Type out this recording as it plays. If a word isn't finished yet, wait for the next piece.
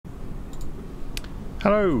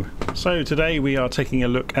Hello! So today we are taking a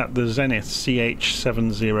look at the Zenith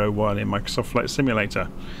CH701 in Microsoft Flight Simulator.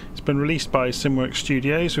 It's been released by SimWorks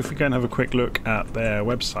Studios. If we go and have a quick look at their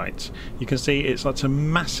website, you can see it's at a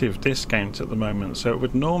massive discount at the moment. So it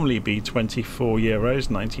would normally be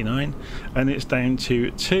 €24.99 and it's down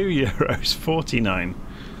to €2.49.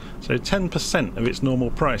 So 10% of its normal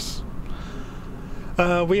price.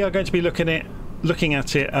 We are going to be looking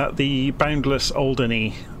at it at the Boundless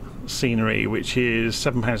Alderney scenery, which is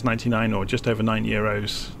 £7.99 or just over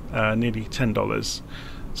 €9, nearly $10.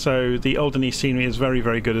 So the Alderney scenery is very,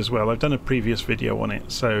 very good as well. I've done a previous video on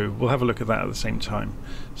it, so we'll have a look at that at the same time.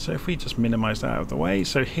 So if we just minimize that out of the way,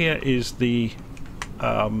 so here is the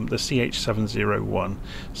CH701.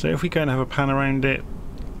 So if we go and have a pan around it,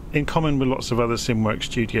 in common with lots of other SimWorks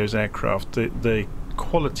Studios aircraft, the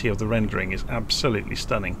quality of the rendering is absolutely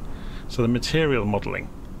stunning. So the material modelling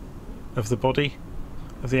of the body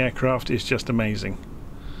of the aircraft is just amazing.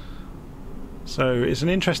 So it's an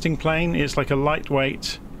interesting plane. It's like a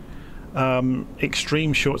lightweight,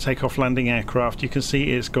 extreme short takeoff landing aircraft. You can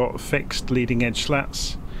see it's got fixed leading edge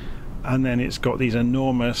slats, and then it's got these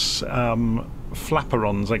enormous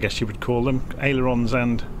flaperons, I guess you would call them, ailerons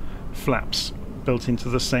and flaps built into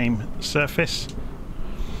the same surface.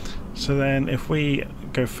 So then if we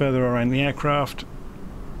go further around the aircraft,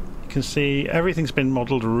 can see everything's been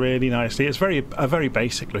modelled really nicely. It's a very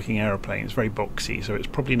basic looking aeroplane. It's very boxy, so it's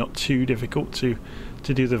probably not too difficult to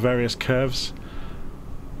do the various curves,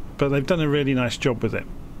 but they've done a really nice job with it.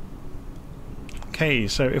 Okay,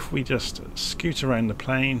 so if we just scoot around the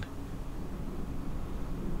plane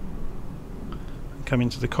and come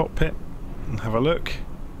into the cockpit and have a look,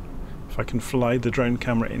 if I can fly the drone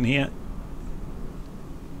camera in here.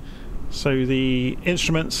 So the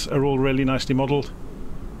instruments are all really nicely modelled.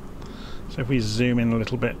 So if we zoom in a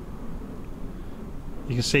little bit,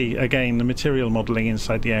 you can see again the material modelling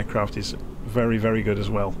inside the aircraft is very, very good as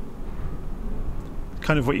well.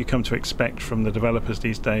 Kind of what you come to expect from the developers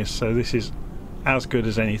these days, so this is as good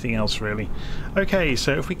as anything else really. Okay,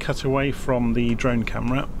 so if we cut away from the drone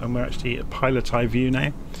camera and we're actually at pilot eye view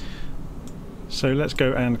now, so let's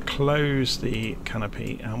go and close the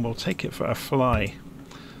canopy and we'll take it for a fly.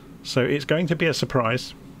 So it's going to be a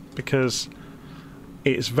surprise because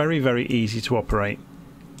it's very, very easy to operate,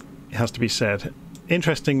 it has to be said.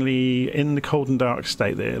 Interestingly, in the cold and dark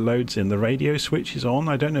state that it loads in, the radio switch is on.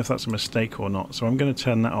 I don't know if that's a mistake or not, so I'm going to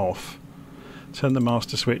turn that off. Turn the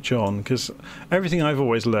master switch on, because everything I've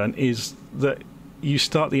always learned is that you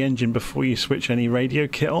start the engine before you switch any radio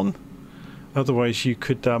kit on. Otherwise you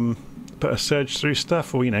could put a surge through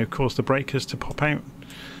stuff, or cause the breakers to pop out.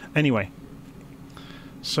 Anyway,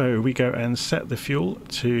 so we go and set the fuel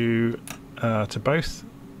to both.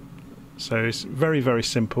 So it's very, very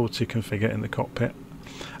simple to configure in the cockpit,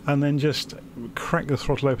 and then just crack the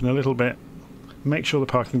throttle open a little bit, make sure the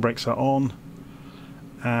parking brakes are on,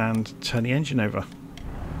 and turn the engine over,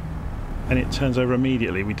 and it turns over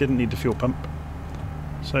immediately. We didn't need the fuel pump.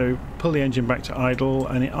 So pull the engine back to idle,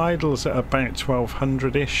 and it idles at about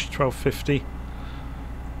 1200-ish, 1250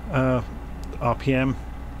 RPM.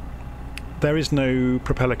 There is no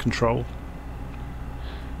propeller control.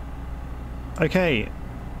 Okay,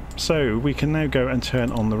 so we can now go and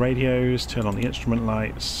turn on the radios, turn on the instrument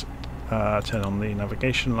lights, turn on the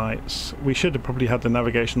navigation lights. We should have probably had the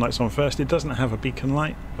navigation lights on first. It doesn't have a beacon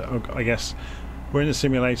light, but I guess we're in a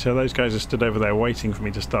simulator. Those guys are stood over there waiting for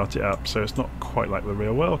me to start it up, so it's not quite like the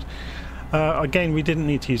real world. Again, we didn't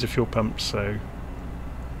need to use a fuel pump, so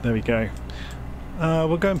there we go.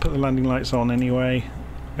 We'll go and put the landing lights on anyway.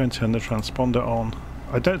 Go and turn the transponder on.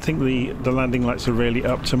 I don't think the landing lights are really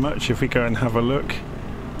up to much if we go and have a look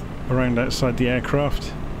around outside the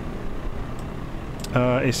aircraft.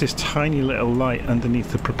 It's this tiny little light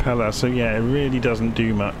underneath the propeller, so yeah, it really doesn't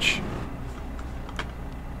do much.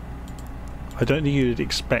 I don't think you'd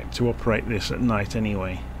expect to operate this at night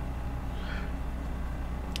anyway.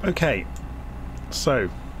 Okay, so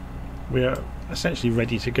we are essentially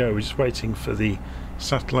ready to go. We're just waiting for the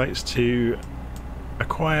satellites to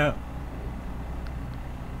acquire.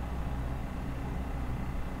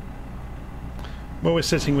 Well, we're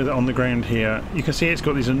sitting with it on the ground here. You can see it's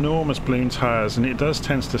got these enormous balloon tyres, and it does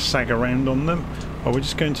tend to sag around on them. But we're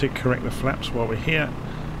just going to correct the flaps while we're here.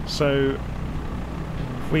 So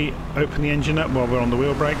if we open the engine up while we're on the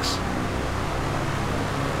wheel brakes,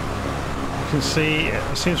 you can see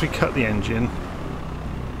as soon as we cut the engine,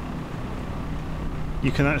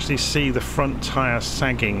 you can actually see the front tyre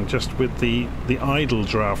sagging just with the idle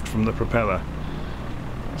draft from the propeller.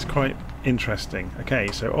 It's quite interesting. Okay,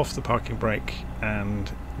 so off the parking brake,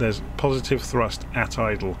 and there's positive thrust at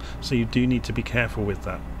idle, so you do need to be careful with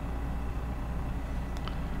that.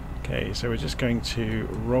 Okay, so we're just going to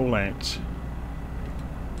roll out.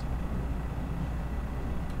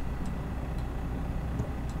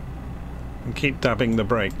 And keep dabbing the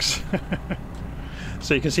brakes.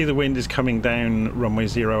 So you can see the wind is coming down runway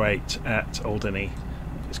 08 at Alderney.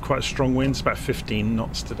 It's quite a strong wind, it's about 15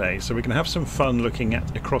 knots today, so we can have some fun looking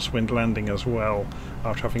at a crosswind landing as well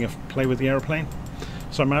after having a play with the aeroplane.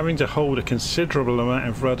 So I'm having to hold a considerable amount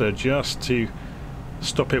of rudder just to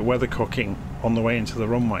stop it weathercocking on the way into the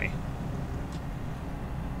runway.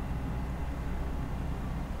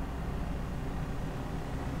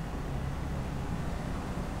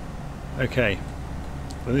 Okay,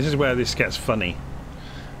 well, this is where this gets funny.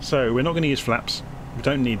 So we're not going to use flaps, we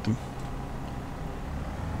don't need them.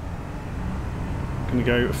 Going to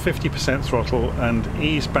go 50% throttle and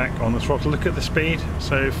ease back on the throttle. Look at the speed,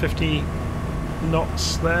 so 50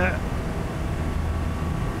 knots there,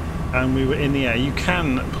 and we were in the air. You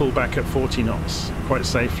can pull back at 40 knots quite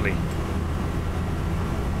safely.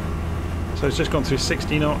 So it's just gone through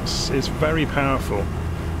 60 knots. It's very powerful.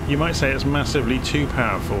 You might say it's massively too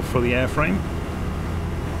powerful for the airframe,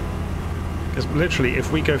 because literally if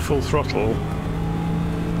we go full throttle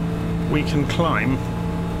we can climb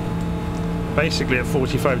basically at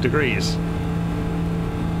 45 degrees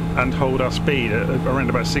and hold our speed at around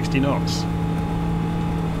about 60 knots.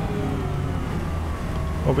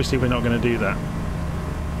 Obviously we're not going to do that.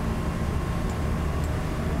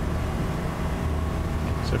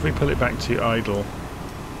 So if we pull it back to idle,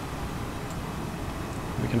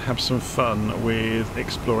 we can have some fun with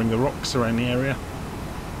exploring the rocks around the area,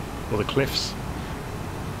 or the cliffs.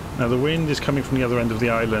 Now the wind is coming from the other end of the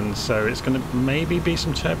island, so it's going to maybe be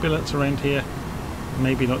some turbulence around here,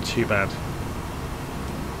 maybe not too bad.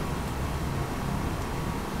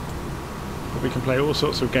 But we can play all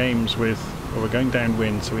sorts of games with, well, we're going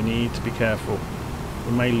downwind, so we need to be careful.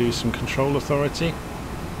 We may lose some control authority,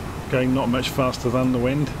 going not much faster than the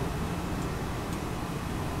wind.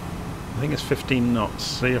 I think it's 15 knots,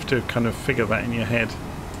 so you have to kind of figure that in your head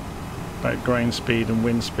about ground speed and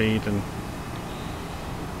wind speed, and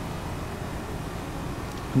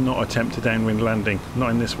not attempt a downwind landing, not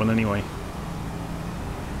in this one anyway.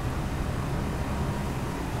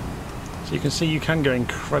 So you can see you can go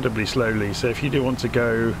incredibly slowly, so if you do want to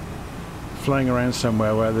go flying around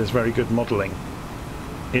somewhere where there's very good modelling,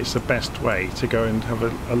 it's the best way to go and have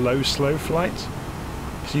a low slow flight,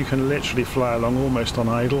 so you can literally fly along almost on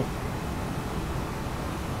idle.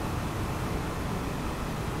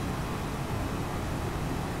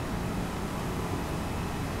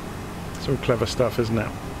 It's all clever stuff, isn't it?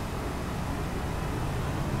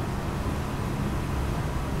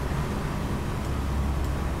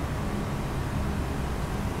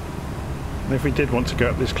 And if we did want to go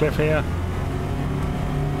up this cliff here,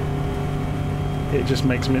 it just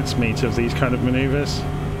makes mincemeat of these kind of manoeuvres.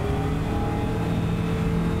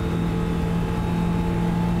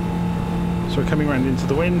 So we're coming around into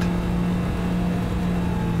the wind.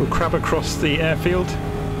 We'll crab across the airfield.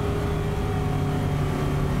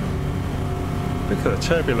 Look at the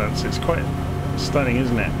turbulence, it's quite stunning,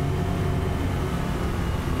 isn't it?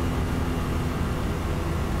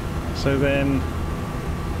 So then,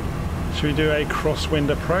 should we do a crosswind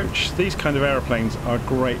approach? These kind of aeroplanes are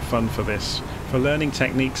great fun for this, for learning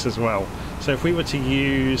techniques as well. So if we were to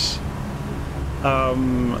use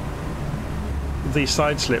the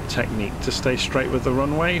side slip technique to stay straight with the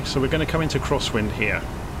runway, so we're going to come into crosswind here.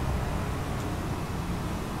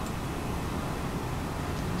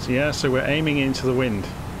 So yeah, so we're aiming into the wind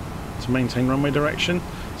to maintain runway direction.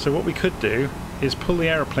 So what we could do is pull the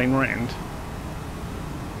aeroplane round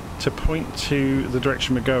to point to the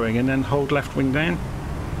direction we're going, and then hold left wing down.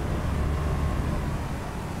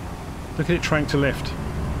 Look at it trying to lift.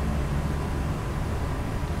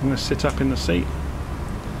 I'm going to sit up in the seat.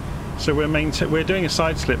 So we're doing a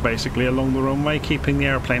side slip basically along the runway, keeping the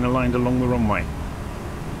aeroplane aligned along the runway.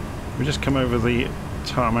 We just come over the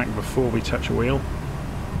tarmac before we touch a wheel,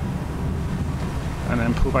 and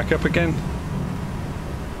then pull back up again.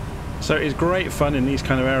 So it's great fun in these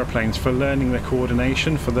kind of aeroplanes for learning their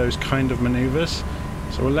coordination for those kind of manoeuvres.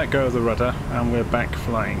 So we'll let go of the rudder and we're back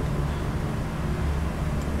flying,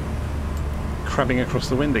 crabbing across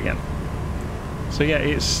the wind again. So yeah,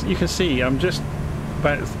 you can see I'm just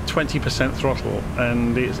about 20% throttle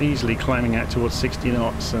and it's easily climbing out towards 60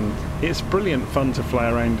 knots, and it's brilliant fun to fly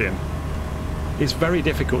around in. It's very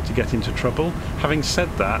difficult to get into trouble. Having said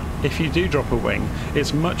that, if you do drop a wing,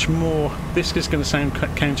 it's much more, this is going to sound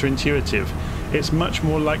counterintuitive, it's much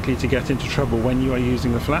more likely to get into trouble when you are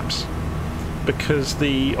using the flaps, because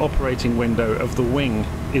the operating window of the wing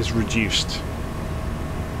is reduced.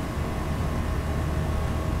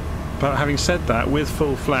 But having said that, with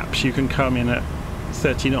full flaps you can come in at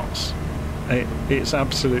 30 knots. It's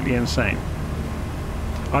absolutely insane.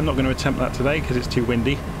 I'm not going to attempt that today because it's too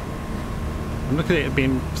windy. And look at it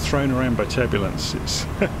being thrown around by turbulence. It's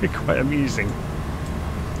quite amusing.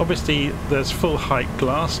 Obviously there's full height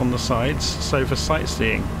glass on the sides, so for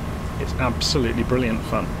sightseeing it's absolutely brilliant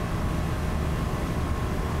fun.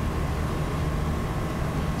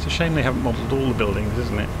 It's a shame they haven't modelled all the buildings,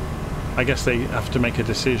 isn't it? I guess they have to make a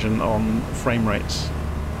decision on frame rates,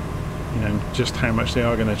 you know, just how much they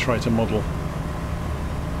are going to try to model.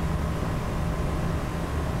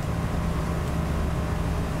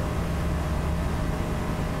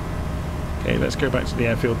 Okay, let's go back to the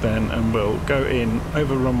airfield then, and we'll go in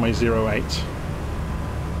over runway 08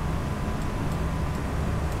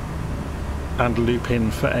 and loop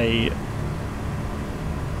in for a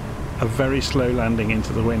very slow landing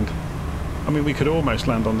into the wind. I mean, we could almost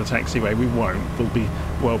land on the taxiway. We won't. We'll be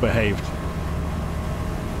well behaved.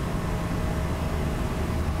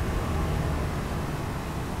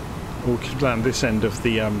 Or we could land this end of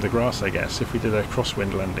the grass, I guess, if we did a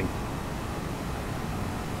crosswind landing.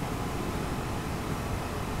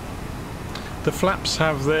 The flaps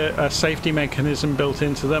have the safety mechanism built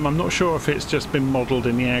into them. I'm not sure if it's just been modelled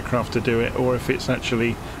in the aircraft to do it, or if it's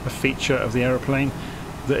actually a feature of the aeroplane,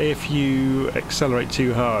 that if you accelerate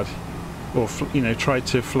too hard, or try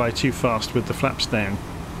to fly too fast with the flaps down,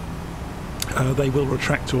 they will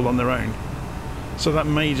retract all on their own. So that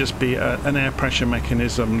may just be an air pressure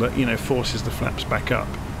mechanism that forces the flaps back up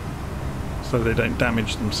so they don't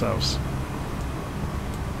damage themselves.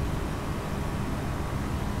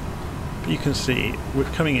 But you can see we're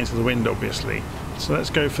coming into the wind, obviously, so let's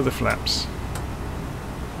go for the flaps.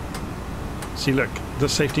 See, look, the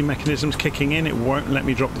safety mechanism's kicking in. It won't let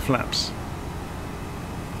me drop the flaps.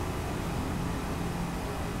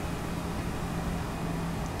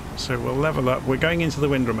 So we'll level up. We're going into the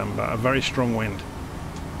wind, remember, a very strong wind.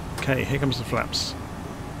 Okay, here comes the flaps.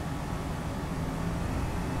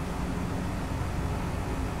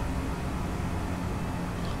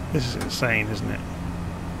 This is insane, isn't it?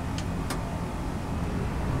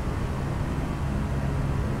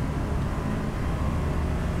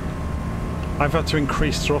 I've had to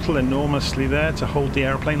increase throttle enormously there to hold the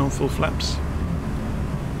airplane on full flaps.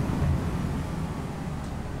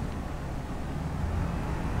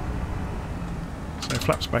 So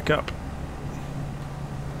flaps back up.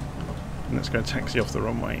 And let's go taxi off the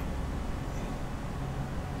runway.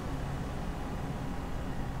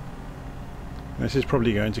 This is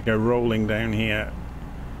probably going to go rolling down here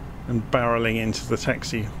and barreling into the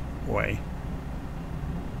taxiway.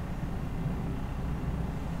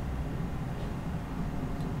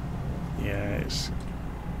 Yeah, it's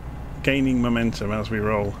gaining momentum as we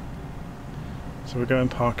roll. So we'll go and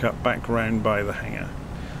park up back round by the hangar.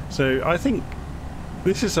 So I think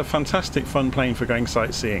this is a fantastic fun plane for going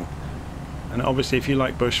sightseeing. And obviously if you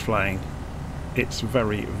like bush flying, it's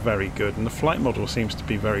very, very good. And the flight model seems to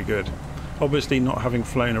be very good. Obviously, not having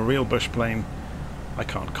flown a real bush plane, I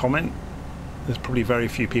can't comment. There's probably very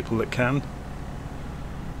few people that can.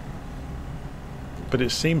 But it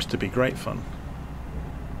seems to be great fun.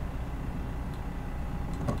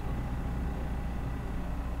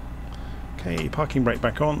 Okay, parking brake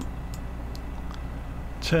back on.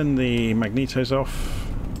 Turn the magnetos off.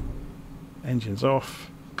 Engines off.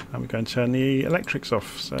 And we're going to turn the electrics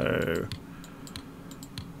off. So...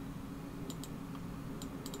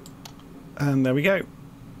 and there we go.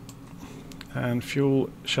 And fuel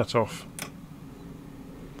shut off.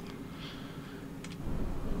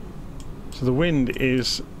 So the wind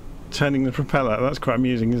is turning the propeller. That's quite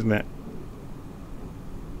amusing, isn't it?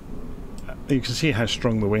 You can see how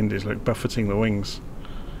strong the wind is, like buffeting the wings.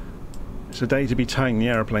 It's a day to be tying the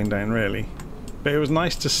aeroplane down, really. But it was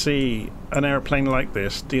nice to see an aeroplane like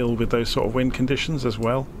this deal with those sort of wind conditions as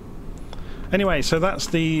well. Anyway, so that's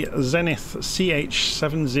the Zenith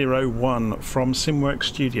CH701 from SimWorks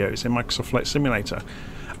Studios in Microsoft Flight Simulator,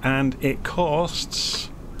 and it costs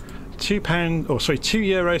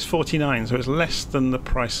 €2.49, so it's less than the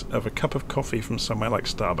price of a cup of coffee from somewhere like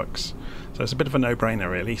Starbucks. So it's a bit of a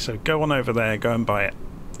no-brainer, really. So go on over there, go and buy it.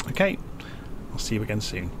 Okay, I'll see you again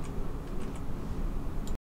soon.